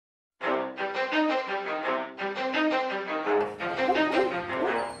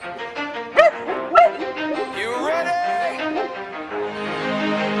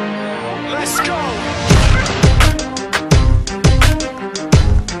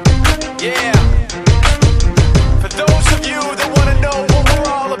Yeah. For those of you that wanna know what we're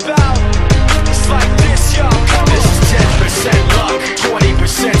all about, it's like this, y'all. This is 10% luck,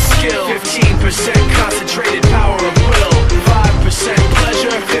 20% skill, 15% concentrated power of will, 5%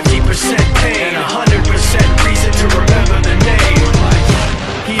 pleasure, 50% pain, and 100% reason to remember the name.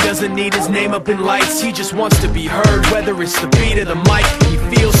 He doesn't need his name up in lights, he just wants to be heard, whether it's the beat of the mic. He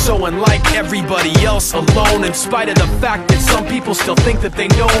feels so unlike everybody else, alone, in spite of the fact that some people still think that they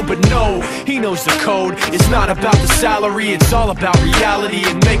know. But no, he knows the code. It's not about the salary, it's all about reality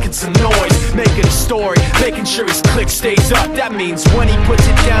and making some noise, making a story, making sure his click stays up. That means when he puts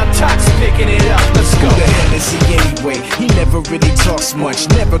it down, Tox picking it up. Let's go. Who the hell is he anyway? He never really talks much,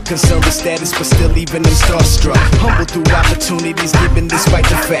 never concerned with status, but still leaving him starstruck. Humble through opportunities given despite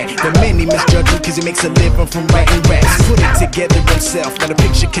the fact that many misjudge him cause he makes a living from writing raps. Put it together himself, now the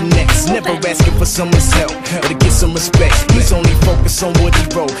picture connects. Never asking for someone's help or to get some respect. He's only focused on what he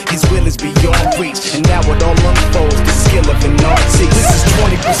wrote. His will is beyond reach, and now it all unfolds, the skill of an artist. This is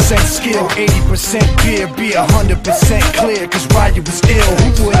 20% skill, 80% beer, be 100% clear, cause Ryu was ill.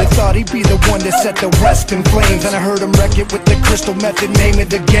 Who would've thought he'd be the one that set the West in flames? And I heard him wreck it with the crystal method, name of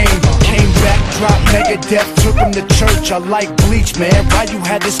the game. Came back, dropped Megadeth, took him to church. I like Bleach, man. Ryu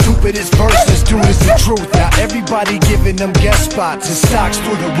had the stupidest verses, dude is the truth. Now everybody giving them guest spots and stocks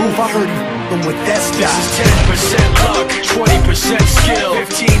through the roof. I heard he f***ing with that stock. This is 10% luck, 20% skill,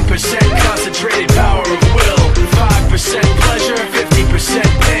 15% concentrated power of will, 5% pleasure, 50%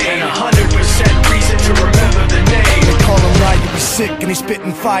 pain, and 100% reason to remember the name. They call him Ryu, he's sick and he's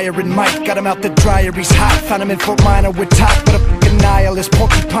spitting fire. And Mike got him out the dryer, he's hot. Found him in Fort Minor with top, but a f***ing nihilist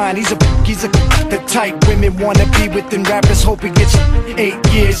porcupine. He's the type women wanna be with, and rappers hope he gets 8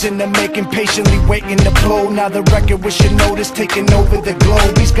 years in the making, patiently waiting to blow. Now the record with your notice taking over the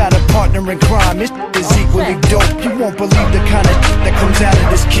globe. He's got a partner in crime, his is equally dope. You won't believe the kind of that comes out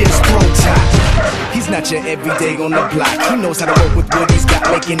of this kid's throat. He's not your everyday on the block. He knows how to work with what he's got,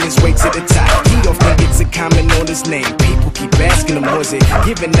 making his way to the top. He often gets a comment on his name. People keep asking him, was it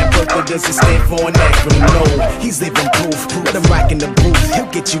given that birth or does it stand for an acronym? No, he's living proof. Let him rock in the booth. He'll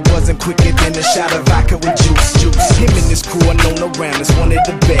get you buzzing quicker than a shot of vodka with juice. Him and his crew are known around as one of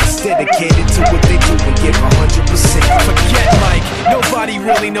the best, dedicated to what they do and give 100%. Forget Mike, nobody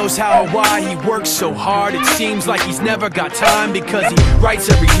really knows how or why he works so hard. It seems like he's never got time, because he writes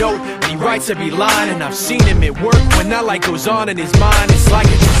every note and he writes every line. And I've seen him at work when that light goes on in his mind. It's like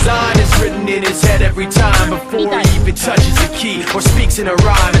a design is written in his head every time, before he even touches a key or speaks in a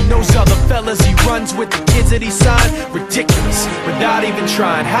rhyme. And those other fellas he runs with, the kids that he signed, ridiculous, without even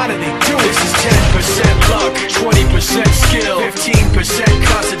trying. How do they do it? This is 10% luck, 20% skill, 15%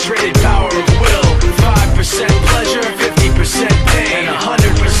 concentrated power of will, 5% pleasure, 50% pain, and 100%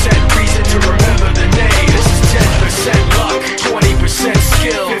 reason to remember the name. This is 10% luck, 20%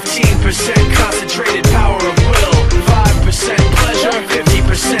 skill, 15% concentrated power of will, 5% pleasure,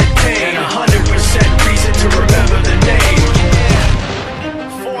 50% pain, and 100% reason to remember the name.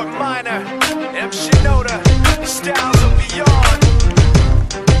 Yeah. Fort Minor, M. Shinoda, Styles.